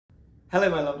Hello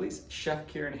my lovelies, Chef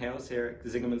Kieron Hales here at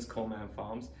Zingerman's Coleman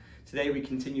Farms. Today we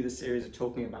continue the series of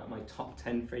talking about my top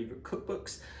 10 favourite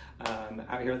cookbooks.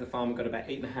 Out here at the farm we've got about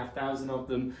 8,500 of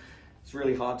them. It's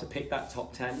really hard to pick that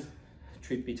top 10.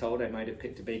 Truth be told, I might have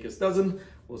picked a baker's dozen.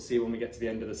 We'll see when we get to the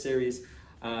end of the series.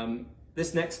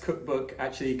 This next cookbook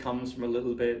actually comes from a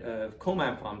little bit of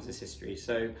Coleman Farms' history.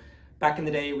 So back in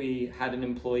the day we had an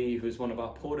employee who was one of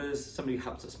our porters, somebody who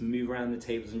helped us move around the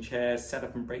tables and chairs, set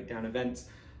up and break down events.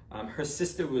 Her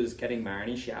sister was getting married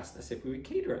and she asked us if we would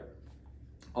cater it.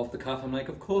 Off the cuff, I'm like,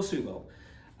 of course we will.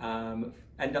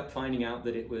 End up finding out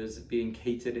that it was being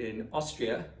catered in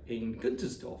Austria, in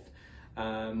Guntersdorf.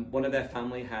 One of their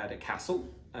family had a castle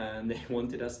and they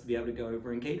wanted us to be able to go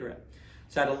over and cater it.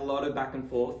 So I had a lot of back and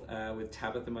forth with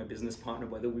Tabitha, my business partner,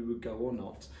 whether we would go or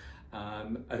not.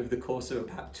 Over the course of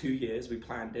about 2 years, we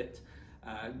planned it,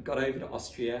 got over to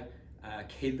Austria,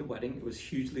 catered the wedding. It was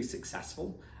hugely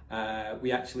successful.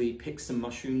 We actually picked some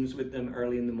mushrooms with them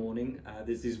early in the morning.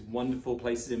 There's these wonderful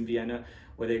places in Vienna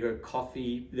where they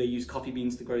use coffee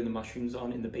beans to grow the mushrooms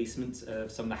on in the basements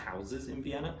of some of the houses in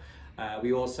Vienna.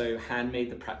 We also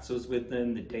handmade the pretzels with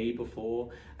them the day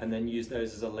before and then used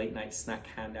those as a late night snack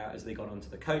handout as they got onto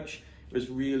the coach. It was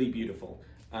really beautiful.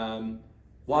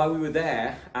 While we were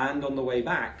there and on the way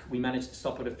back, we managed to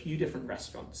stop at a few different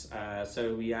restaurants.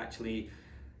 So we actually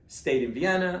stayed in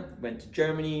Vienna, went to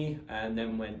Germany, and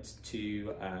then went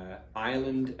to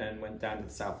Ireland and went down to the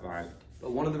south of Ireland.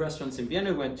 But one of the restaurants in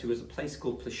Vienna we went to was a place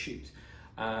called Plachutta.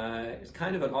 It's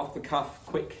kind of an off-the-cuff,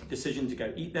 quick decision to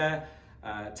go eat there.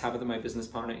 Tabitha, my business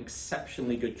partner,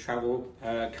 exceptionally good travel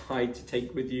guide to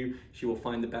take with you. She will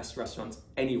find the best restaurants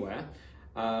anywhere.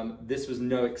 This was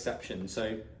no exception.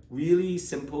 So really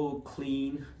simple,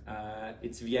 clean.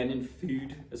 It's Viennan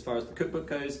food as far as the cookbook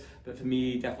goes, but for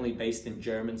me, definitely based in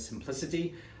German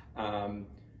simplicity.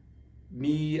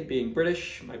 Me being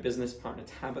British, my business partner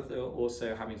Tabitha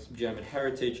also having some German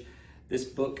heritage, this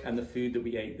book and the food that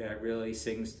we ate there really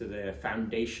sings to the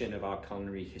foundation of our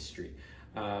culinary history.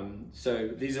 So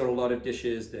these are a lot of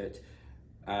dishes that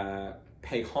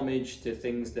pay homage to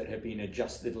things that have been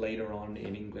adjusted later on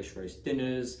in English roast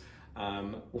dinners.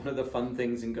 One of the fun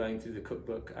things in going through the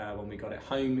cookbook when we got it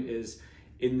home is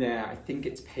in there, I think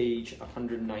it's page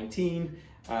 119,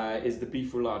 is the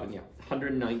beef rouladen, yeah,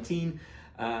 119.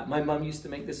 My mum used to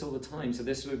make this all the time, so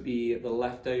this would be the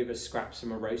leftover scraps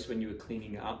from a roast when you were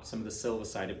cleaning it up, some of the silver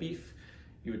side of beef.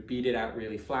 You would beat it out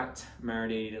really flat,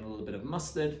 marinate in a little bit of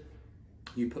mustard.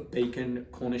 You put bacon,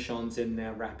 cornichons in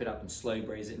there, wrap it up and slow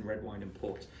braise it in red wine and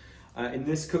port. In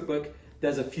this cookbook,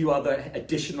 there's a few other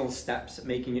additional steps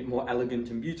making it more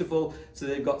elegant and beautiful. So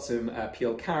they've got some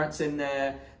peeled carrots in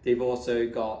there. They've also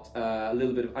got a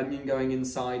little bit of onion going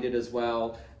inside it as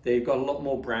well. They've got a lot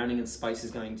more browning and spices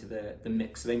going to the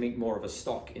mix. So they make more of a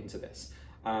stock into this.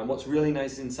 What's really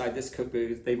nice inside this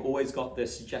cookbook is they've always got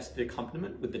this suggested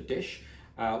accompaniment with the dish.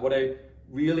 What I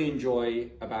really enjoy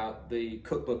about the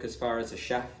cookbook as far as a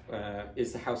chef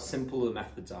is how simple the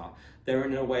methods are. They're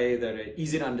in a way that are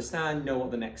easy to understand, know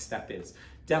what the next step is.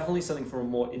 Definitely something for a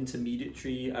more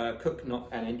intermediary cook, not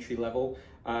an entry level.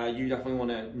 You definitely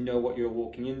want to know what you're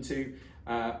walking into.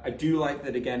 I do like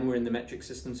that, again, we're in the metric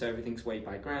system, so everything's weighed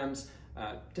by grams.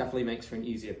 Definitely makes for an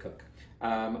easier cook.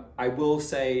 I will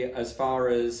say, as far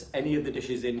as any of the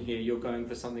dishes in here, you're going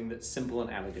for something that's simple and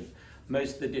elegant.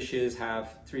 Most of the dishes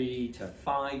have 3 to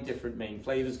 5 different main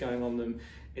flavors going on them.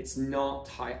 It's not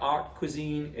high art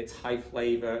cuisine, it's high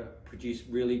flavor, produced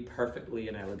really perfectly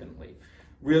and elegantly.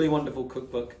 Really wonderful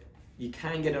cookbook. You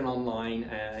can get it online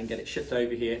and get it shipped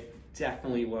over here.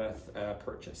 Definitely worth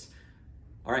purchase.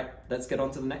 All right, let's get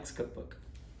on to the next cookbook.